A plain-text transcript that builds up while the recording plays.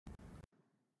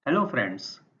Hello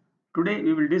friends, today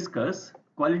we will discuss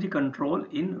quality control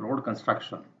in road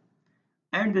construction,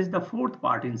 and this is the fourth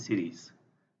part in series.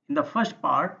 In the first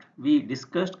part we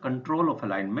discussed control of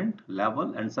alignment,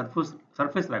 level and surface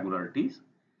regularities.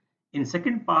 In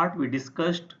second part we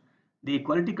discussed the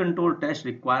quality control test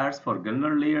requires for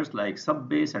granular layers like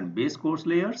sub-base and base course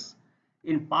layers.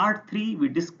 In part 3 we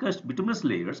discussed bituminous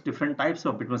layers, different types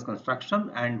of bituminous construction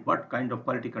and what kind of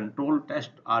quality control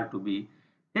tests are to be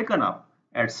taken up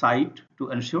at site to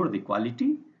ensure the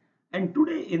quality. And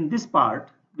today in this part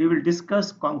we will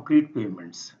discuss concrete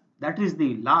pavements. That is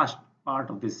the last part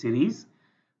of this series,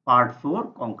 part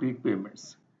 4, concrete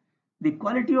pavements. The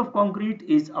quality of concrete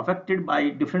is affected by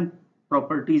different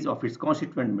properties of its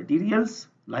constituent materials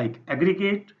like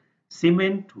aggregate,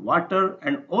 cement, water,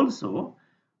 and also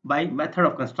by method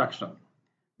of construction.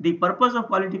 The purpose of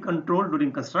quality control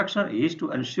during construction is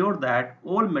to ensure that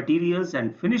all materials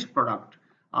and finished product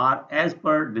are as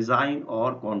per design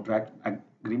or contract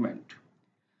agreement.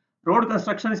 Road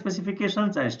construction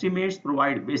specifications and estimates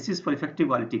provide basis for effective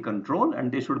quality control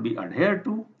and they should be adhered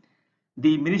to.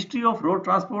 The Ministry of Road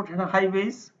Transport and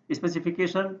Highways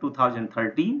specification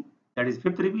 2013, that is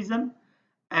 5th revision,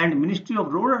 and Ministry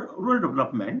of Rural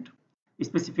Development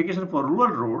specification for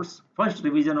rural roads, 1st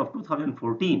revision of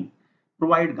 2014,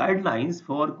 provide guidelines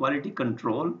for quality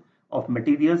control of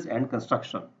materials and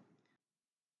construction.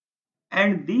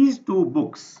 And these two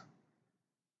books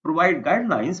provide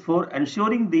guidelines for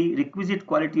ensuring the requisite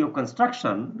quality of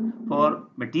construction for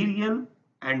material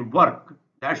and work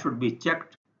that should be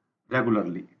checked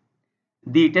regularly.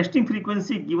 The testing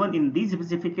frequency given in these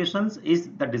specifications is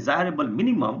the desirable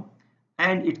minimum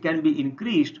and it can be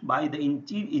increased by the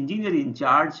engineer in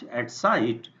charge at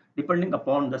site depending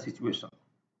upon the situation.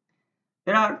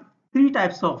 There are three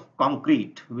types of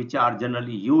concrete which are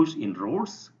generally used in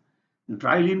roads.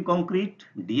 Dry lean concrete,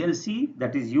 DLC,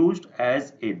 that is used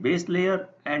as a base layer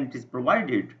and it is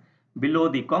provided below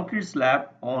the concrete slab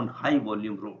on high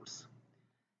volume roads.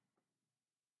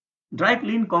 Dry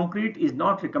clean concrete is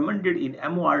not recommended in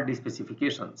MoRD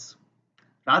specifications.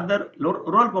 Rather,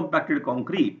 roller compacted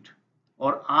concrete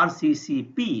or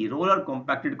RCCP, roller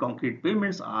compacted concrete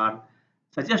pavements are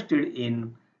suggested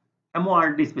in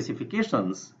MoRD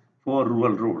specifications for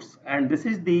rural roads, and this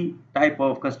is the type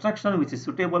of construction which is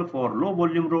suitable for low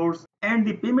volume roads. And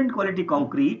the pavement quality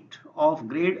concrete of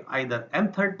grade either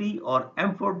M30 or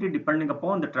M40 depending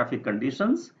upon the traffic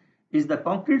conditions is the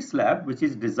concrete slab which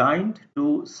is designed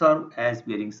to serve as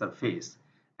bearing surface.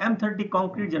 M30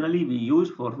 concrete generally we use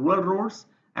for rural roads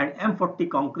and M40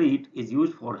 concrete is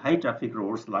used for high traffic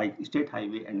roads like state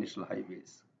highway and national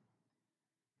highways.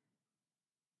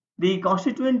 The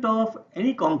constituent of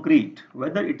any concrete,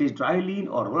 whether it is dry lean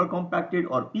or roller compacted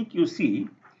or PQC,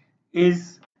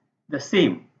 is the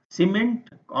same: cement,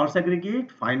 coarse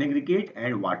aggregate, fine aggregate,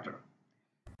 and water.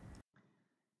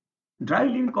 Dry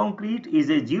lean concrete is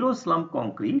a zero slump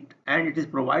concrete and it is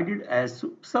provided as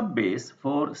sub-base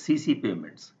for CC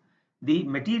pavements. The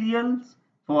materials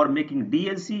for making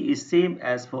DLC is same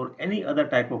as for any other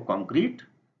type of concrete,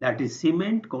 that is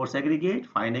cement, coarse aggregate,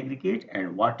 fine aggregate,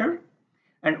 and water.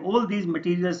 And all these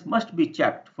materials must be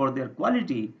checked for their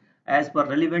quality as per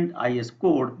relevant IS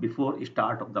code before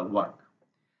start of the work.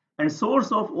 And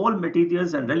source of all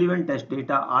materials and relevant test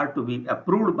data are to be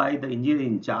approved by the engineer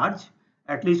in charge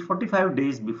at least 45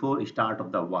 days before start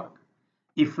of the work.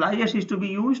 If fly ash is to be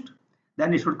used,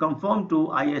 then it should conform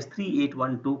to IS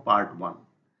 3812 part 1.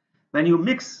 When you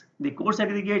mix the coarse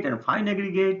aggregate and fine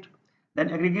aggregate, then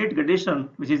aggregate gradation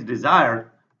which is desired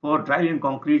for dry lean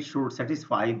concrete should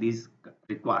satisfy this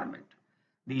requirement.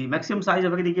 The maximum size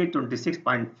of aggregate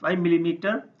 26.5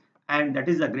 millimeter and that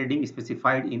is the grading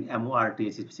specified in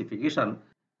MoRTH specification.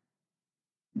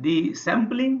 The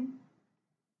sampling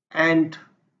and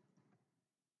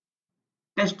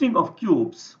testing of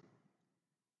cubes.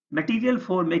 Material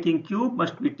for making cube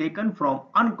must be taken from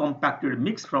uncompacted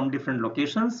mix from different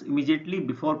locations immediately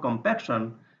before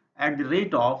compaction at the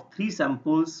rate of 3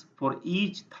 samples for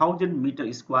each 1000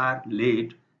 meter square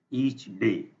laid each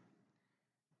day.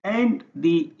 And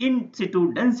the in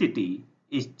situ density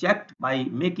is checked by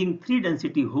making 3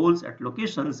 density holes at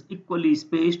locations equally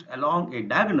spaced along a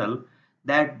diagonal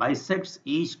that bisects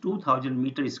each 2000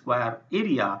 meter square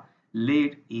area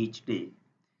laid each day.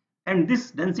 And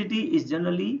this density is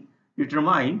generally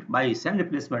determined by sand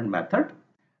replacement method,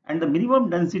 and the minimum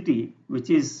density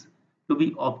which is to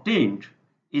be obtained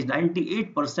is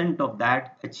 98% of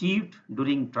that achieved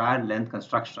during trial length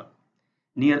construction.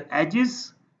 Near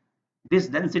edges, this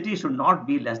density should not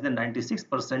be less than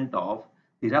 96% of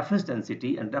the reference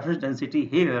density, and reference density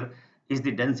here is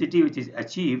the density which is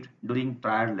achieved during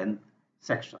trial length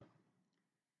section.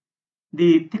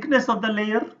 The thickness of the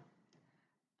layer,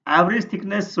 average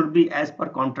thickness should be as per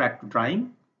contract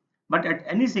drawing, but at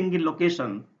any single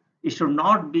location, it should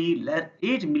not be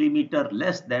 8 millimeter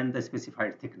less than the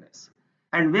specified thickness.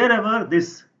 And wherever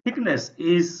this thickness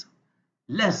is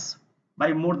less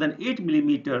by more than 8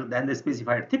 millimeter than the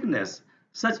specified thickness,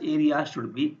 such area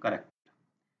should be corrected.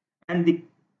 And the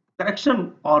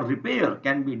correction or repair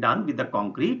can be done with the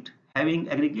concrete having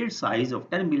aggregate size of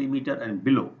 10 millimeter and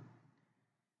below.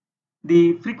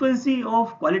 The frequency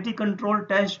of quality control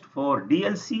test for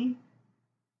DLC,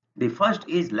 the first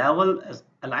is level,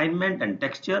 alignment and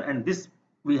texture, and this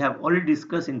we have already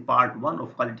discussed in part 1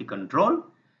 of quality control.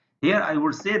 Here I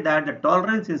would say that the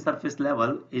tolerance in surface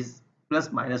level is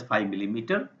plus minus 5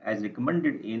 millimeter as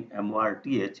recommended in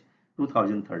MoRTH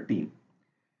 2013.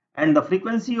 And the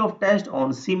frequency of test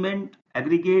on cement,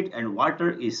 aggregate and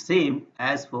water is same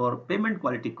as for pavement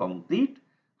quality concrete,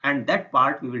 and that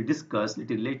part we will discuss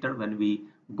little later when we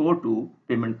go to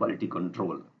pavement quality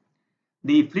control.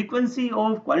 The frequency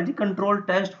of quality control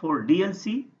test for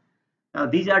DLC,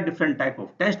 these are different type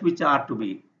of tests which are to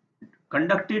be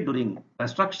conducted during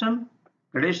construction,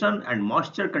 gradation and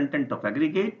moisture content of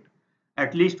aggregate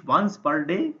at least once per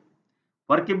day.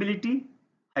 Workability,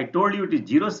 I told you it is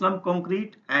zero slump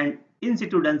concrete, and in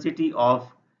situ density of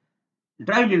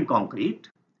dry linen concrete,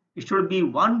 it should be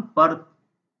 1 per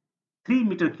 3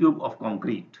 meter cube of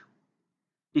concrete.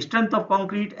 Strength of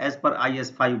concrete as per IS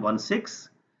 516,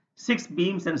 6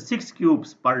 beams and 6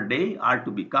 cubes per day are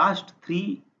to be cast,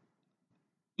 3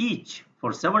 each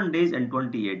for 7 days and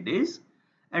 28 days,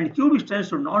 and cube strength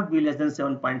should not be less than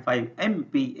 7.5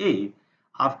 MPa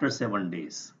after 7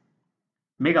 days,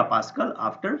 megapascal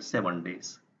after 7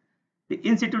 days. The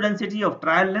in situ density of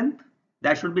trial length,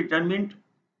 that should be determined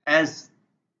as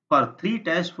per 3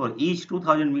 tests for each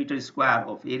 2000 meter square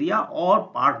of area or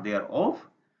part thereof,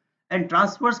 and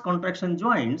transverse contraction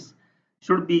joints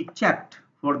should be checked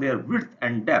for their width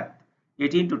and depth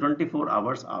 18 to 24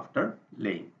 hours after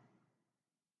laying.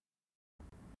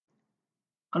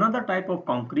 Another type of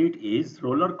concrete is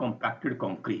roller compacted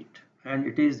concrete, and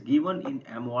it is given in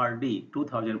MoRD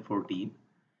 2014.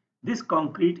 This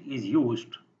concrete is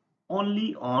used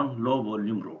only on low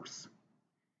volume roads.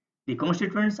 The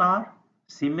constituents are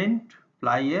cement,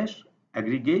 fly ash,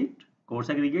 aggregate, coarse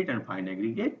aggregate and fine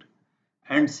aggregate,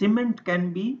 and cement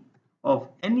can be of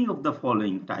any of the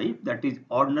following type, that is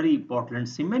ordinary Portland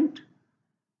cement,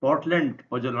 Portland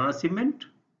pozzolana cement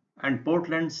and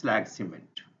Portland slag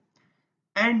cement.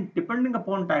 And depending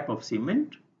upon type of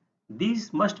cement,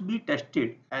 these must be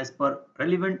tested as per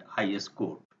relevant IS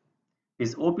code.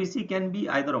 This OPC can be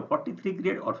either of 43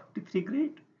 grade or 53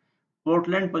 grade.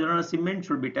 Portland pozzolana cement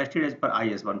should be tested as per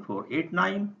IS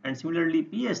 1489 and similarly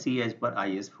PSC as per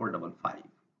IS 455.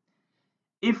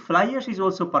 If fly ash is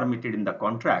also permitted in the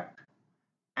contract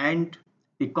and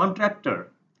the contractor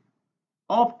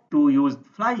opt to use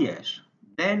fly ash,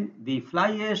 then the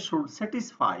fly ash should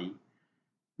satisfy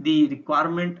the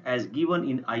requirement as given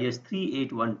in IS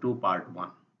 3812 part 1,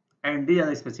 and these are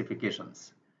the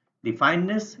specifications. The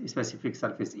fineness, specific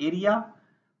surface area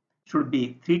should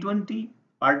be 320,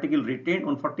 particle retained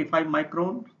on 45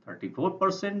 micron,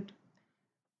 34%,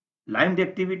 lime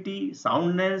reactivity,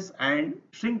 soundness and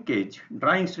shrinkage,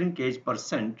 drying shrinkage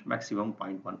percent maximum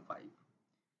 0.15.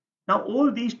 Now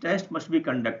all these tests must be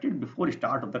conducted before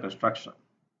start of the construction.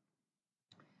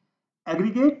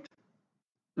 Aggregate,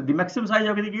 the maximum size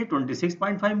aggregate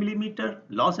 26.5 millimeter,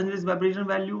 Los Angeles vibration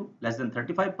value less than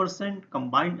 35%,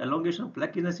 combined elongation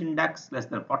flakiness index less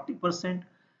than 40%,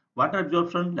 water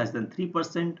absorption less than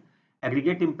 3%,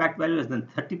 aggregate impact value less than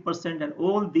 30%, and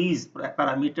all these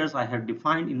parameters I have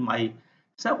defined in my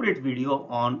separate video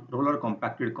on roller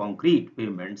compacted concrete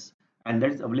pavements, and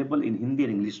that is available in Hindi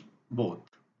and English both.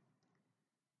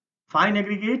 Fine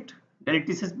aggregate,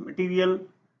 deleterious material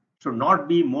should not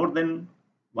be more than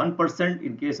 1%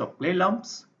 in case of clay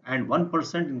lumps and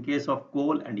 1% in case of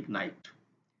coal and ignite.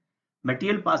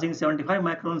 Material passing 75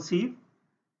 micron sieve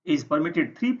is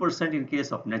permitted 3% in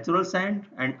case of natural sand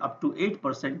and up to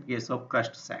 8% in case of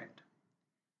crushed sand.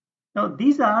 Now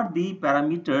these are the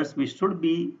parameters which should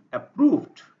be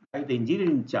approved by the engineer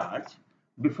in charge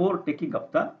before taking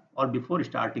up the or before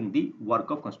starting the work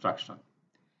of construction.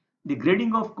 The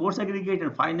grading of coarse aggregate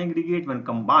and fine aggregate when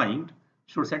combined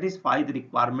should satisfy the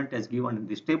requirement as given in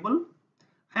this table,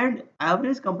 and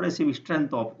average compressive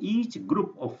strength of each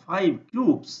group of 5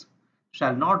 cubes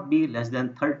shall not be less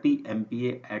than 30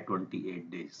 MPa at 28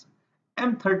 days.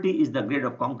 M30 is the grade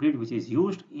of concrete which is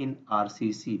used in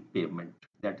RCC pavement,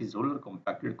 that is roller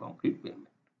compacted concrete pavement.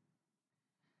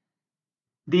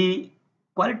 The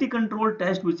quality control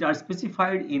tests which are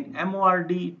specified in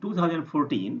MoRD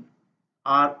 2014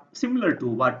 are similar to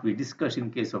what we discussed in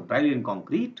case of dry layer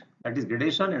concrete, that is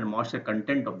gradation and moisture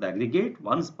content of the aggregate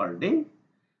once per day,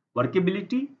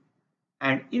 workability,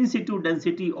 and in situ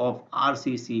density of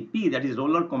RCCP, that is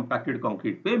roller compacted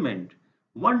concrete pavement,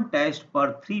 one test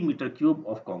per 3 meter cube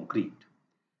of concrete.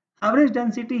 Average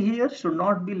density here should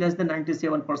not be less than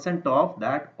 97% of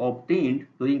that obtained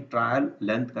during trial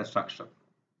length construction.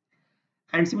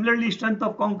 And similarly, strength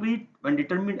of concrete when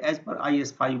determined as per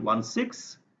IS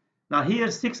 516. Now here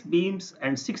 6 beams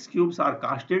and 6 cubes are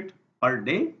casted per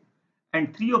day,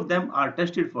 and 3 of them are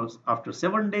tested for after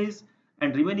 7 days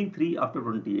and remaining 3 after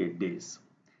 28 days.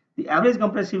 The average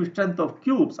compressive strength of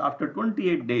cubes after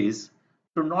 28 days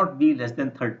should not be less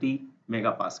than 30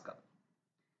 megapascal.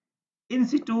 In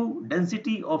situ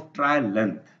density of trial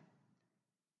length.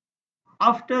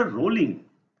 After rolling,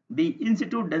 the in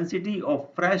situ density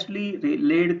of freshly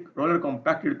laid roller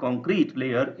compacted concrete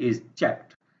layer is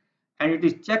checked, and it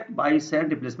is checked by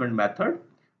sand replacement method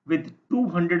with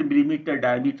 200 millimeter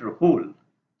diameter hole.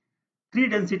 3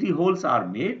 density holes are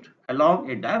made along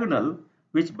a diagonal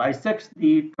which bisects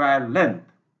the trial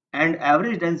length, and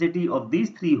average density of these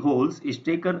 3 holes is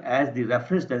taken as the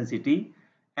reference density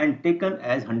and taken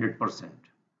as 100%.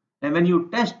 And when you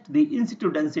test the in situ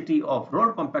density of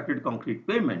roller compacted concrete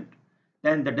pavement,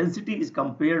 then the density is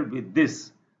compared with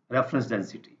this reference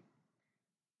density.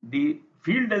 The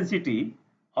field density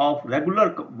of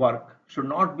regular work should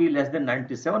not be less than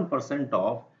 97%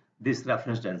 of this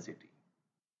reference density.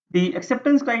 The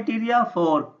acceptance criteria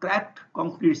for cracked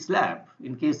concrete slab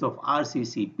in case of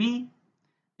RCCP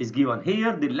is given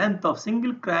here. The length of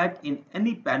single crack in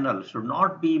any panel should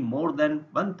not be more than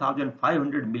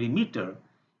 1500 millimeter,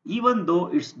 even though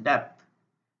its depth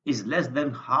is less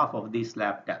than half of the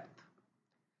slab depth.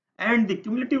 And the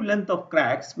cumulative length of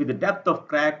cracks with the depth of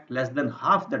crack less than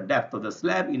half the depth of the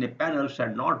slab in a panel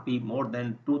shall not be more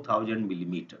than 2000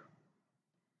 millimeter.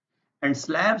 And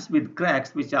slabs with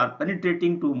cracks which are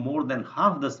penetrating to more than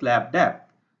half the slab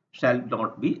depth shall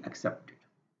not be accepted.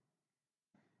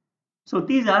 So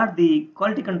these are the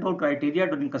quality control criteria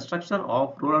during construction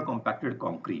of roller compacted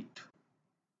concrete.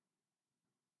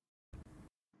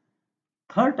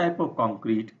 Third type of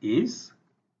concrete is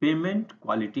pavement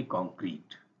quality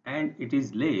concrete, and it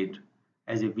is laid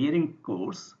as a wearing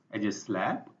course as a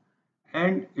slab,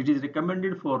 and it is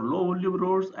recommended for low volume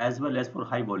roads as well as for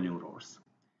high volume roads.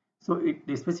 So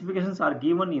the specifications are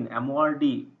given in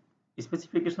MoRD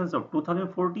specifications of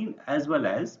 2014 as well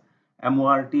as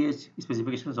MoRTH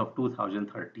specifications of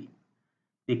 2013.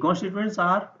 The constituents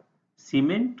are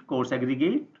cement, coarse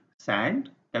aggregate,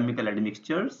 sand, chemical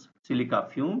admixtures, silica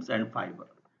fumes, and fiber.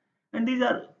 And these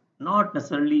are not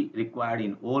necessarily required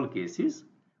in all cases,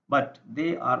 but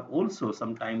they are also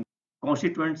sometimes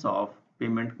constituents of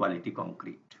pavement quality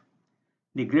concrete.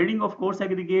 The grading of coarse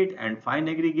aggregate and fine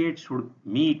aggregate should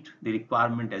meet the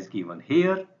requirement as given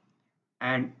here,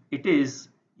 and it is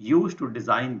used to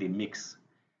design the mix.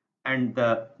 And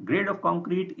the grade of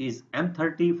concrete is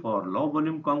M30 for low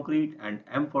volume concrete and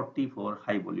M40 for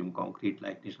high volume concrete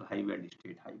like national highway and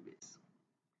state highways.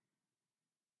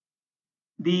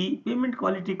 The pavement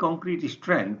quality concrete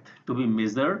strength to be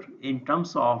measured in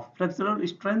terms of flexural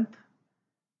strength,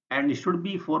 and it should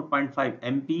be 4.5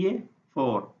 MPa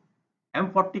for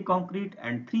M40 concrete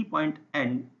and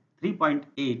 3.8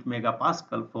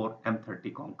 megapascal for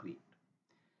M30 concrete.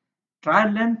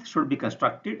 Trial length should be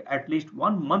constructed at least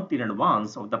 1 month in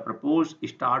advance of the proposed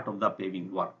start of the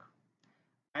paving work.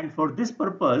 And for this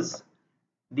purpose,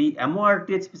 the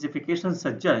MoRTH specifications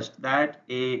suggest that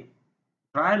a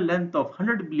trial length of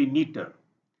 100 millimeter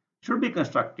should be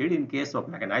constructed in case of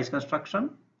mechanized construction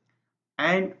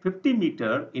and 50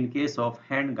 meter in case of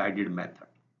hand guided method.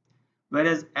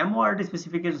 Whereas MoRD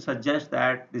specifications suggest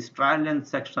that this trial length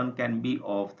section can be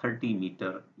of 30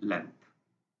 meter length.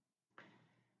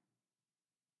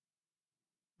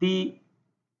 The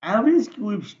average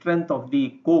cube strength of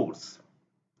the cores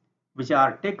which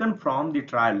are taken from the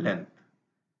trial length.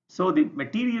 So the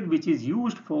material which is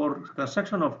used for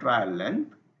construction of trial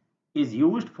length is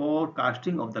used for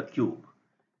casting of the cube,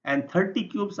 and 30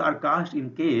 cubes are cast in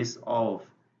case of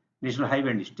national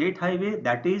highway and state highway.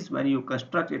 That is when you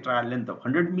construct a trial length of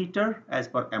 100 meter as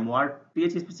per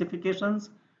MoRTH specifications,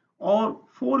 or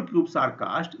 4 cubes are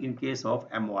cast in case of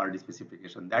MoRD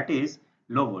specification, that is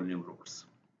low volume roads.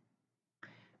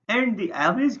 And the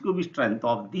average cube strength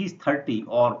of these 30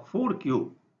 or 4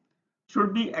 cube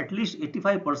should be at least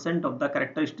 85% of the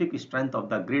characteristic strength of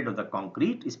the grade of the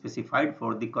concrete specified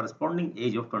for the corresponding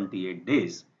age of 28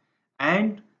 days,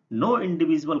 and no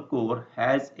individual core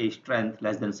has a strength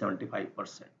less than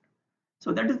 75%.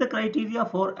 So that is the criteria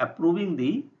for approving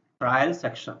the trial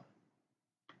section.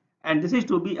 and this is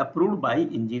to be approved by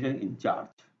engineer in charge.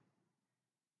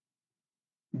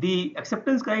 The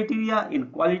acceptance criteria in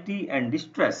quality and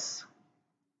distress: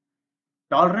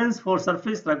 tolerance for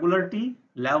surface regularity,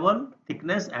 level,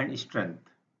 thickness and strength.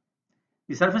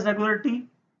 The surface regularity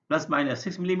plus minus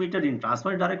 6 mm in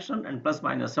transverse direction and plus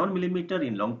minus 7 mm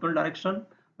in longitudinal direction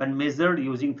when measured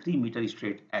using 3 meter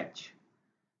straight edge.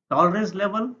 Tolerance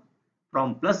level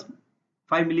from plus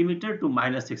 5 mm to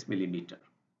minus 6 mm.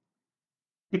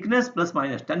 Thickness plus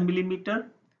minus 10 mm,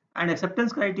 and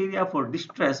acceptance criteria for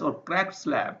distress or cracked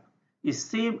slab is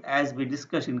same as we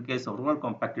discussed in case of roller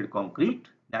compacted concrete.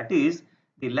 That is,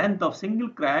 the length of single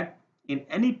crack in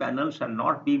any panel shall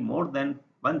not be more than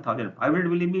 1500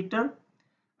 mm,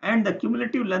 and the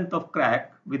cumulative length of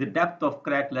crack with the depth of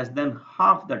crack less than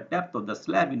half the depth of the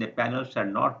slab in a panel shall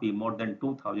not be more than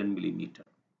 2000 mm.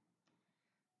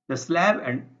 The slab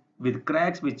and with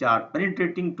cracks which are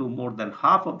penetrating to more than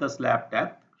half of the slab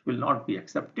depth will not be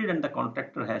accepted, and the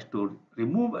contractor has to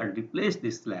remove and replace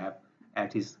this slab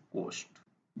at his cost.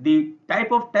 The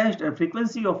type of test and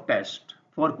frequency of test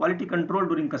for quality control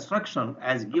during construction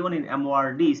as given in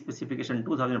MoRD specification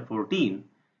 2014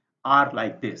 are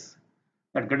like this: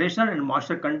 that gradation and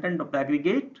moisture content of the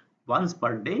aggregate once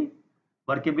per day,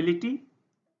 workability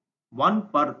 1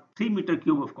 per 3 meter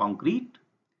cube of concrete,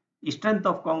 strength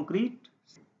of concrete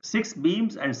 6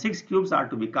 beams and 6 cubes are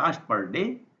to be cast per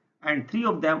day, and 3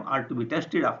 of them are to be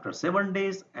tested after 7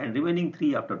 days and remaining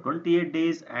 3 after 28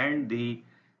 days, and the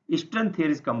strength here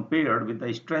is compared with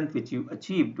the strength which you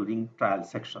achieved during trial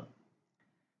section.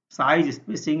 Size,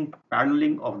 spacing,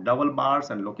 paralleling of double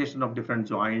bars and location of different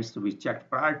joints to be checked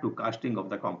prior to casting of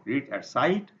the concrete at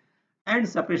site, and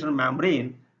separation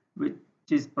membrane which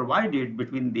is provided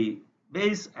between the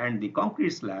base and the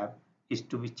concrete slab is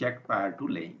to be checked prior to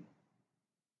laying.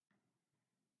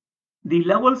 The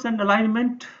levels and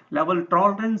alignment: level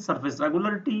tolerance, surface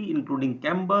regularity including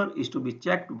camber is to be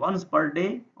checked once per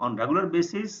day on regular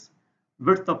basis.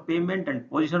 Width of pavement and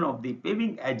position of the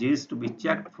paving edges to be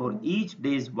checked for each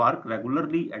day's work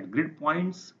regularly at grid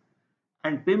points.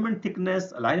 And pavement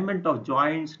thickness, alignment of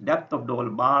joints, depth of double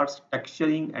bars,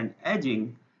 texturing and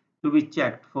edging to be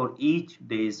checked for each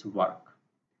day's work.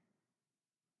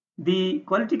 The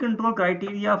quality control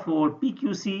criteria for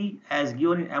PQC as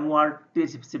given in MoRTH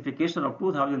specification of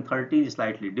 2013 is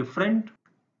slightly different.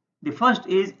 The first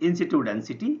is in situ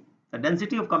density. The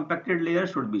density of compacted layer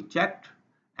should be checked,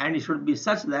 and it should be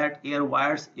such that air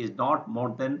wires is not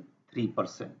more than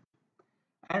 3%.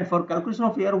 And for calculation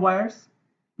of air wires,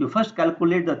 you first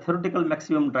calculate the theoretical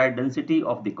maximum dry density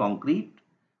of the concrete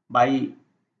by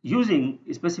using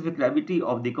specific gravity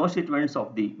of the constituents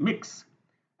of the mix,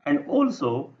 and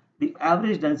also the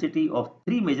average density of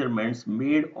 3 measurements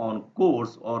made on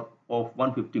cores or of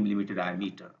 150 mm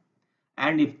diameter.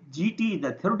 And if GT is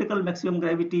the theoretical maximum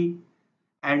gravity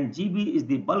and GB is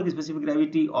the bulk specific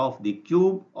gravity of the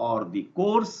cube or the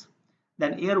cores,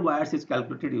 then air wires is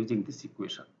calculated using this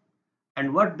equation.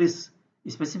 And what this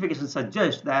specification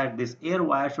suggests that this air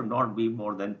wire should not be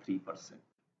more than 3%.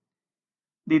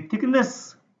 The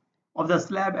thickness of the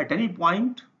slab at any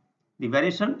point, the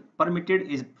variation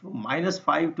permitted is from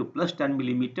 -5 to +10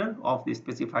 mm of the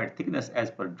specified thickness as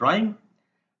per drawing,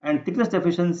 and thickness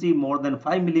deficiency more than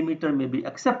 5 mm may be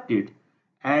accepted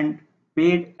and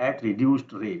paid at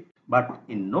reduced rate, but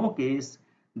in no case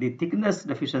the thickness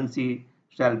deficiency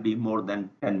shall be more than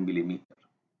 10 mm.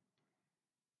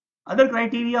 Other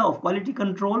criteria of quality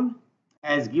control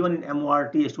as given in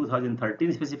MoRTH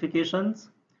 2013 specifications: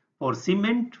 for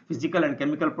cement, physical and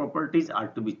chemical properties are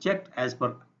to be checked as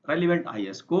per relevant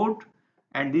IS code,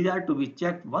 and these are to be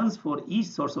checked once for each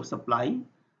source of supply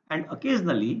and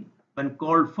occasionally when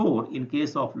called for in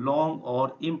case of long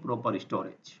or improper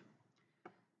storage.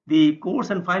 The coarse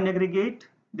and fine aggregate,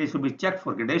 they should be checked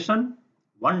for gradation,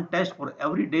 one test for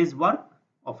every day's work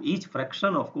of each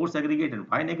fraction of coarse aggregate and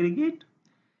fine aggregate.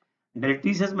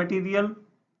 Deleterious material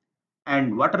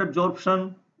and water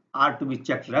absorption are to be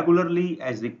checked regularly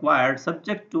as required,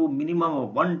 subject to minimum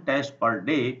of 1 test per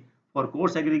day for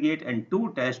coarse aggregate and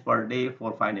 2 tests per day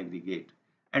for fine aggregate.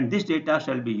 And this data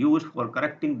shall be used for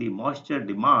correcting the moisture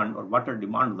demand or water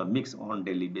demand of the mix on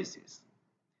daily basis.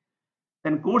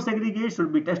 Then coarse aggregate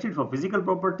should be tested for physical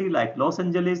property like Los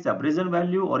Angeles, abrasion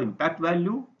value or impact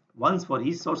value once for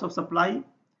each source of supply,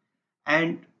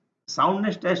 and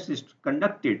soundness test is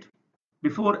conducted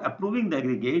before approving the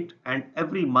aggregate and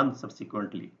every month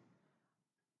subsequently.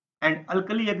 And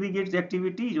alkali aggregate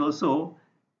activity is also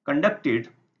conducted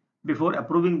before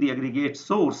approving the aggregate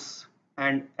source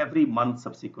and every month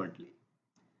subsequently.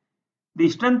 The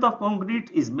strength of concrete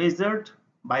is measured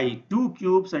by 2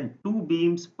 cubes and 2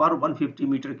 beams per 150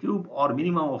 meter cube, or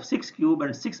minimum of 6 cube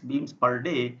and 6 beams per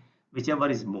day, whichever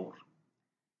is more.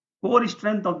 Core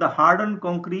strength of the hardened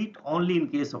concrete only in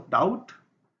case of doubt.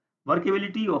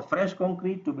 Workability of fresh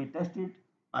concrete to be tested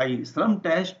by slump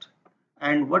test,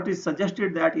 and what is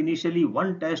suggested that initially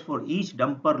one test for each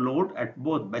dumper load at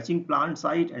both batching plant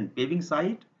site and paving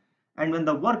site, and when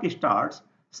the work starts,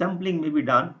 sampling may be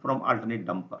done from alternate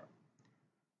dumper.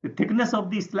 The thickness of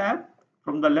the slab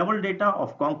from the level data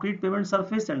of concrete pavement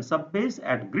surface and subbase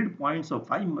at grid points of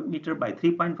 5 meter by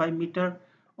 3.5 meter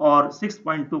or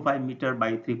 6.25 meter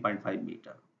by 3.5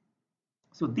 meter.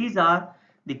 So these are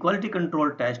the quality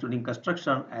control tests during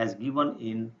construction as given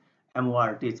in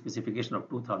MoRTH specification of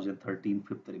 2013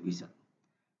 5th revision.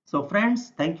 So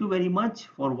friends, thank you very much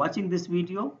for watching this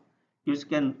video. You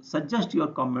can suggest your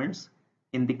comments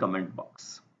in the comment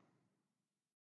box.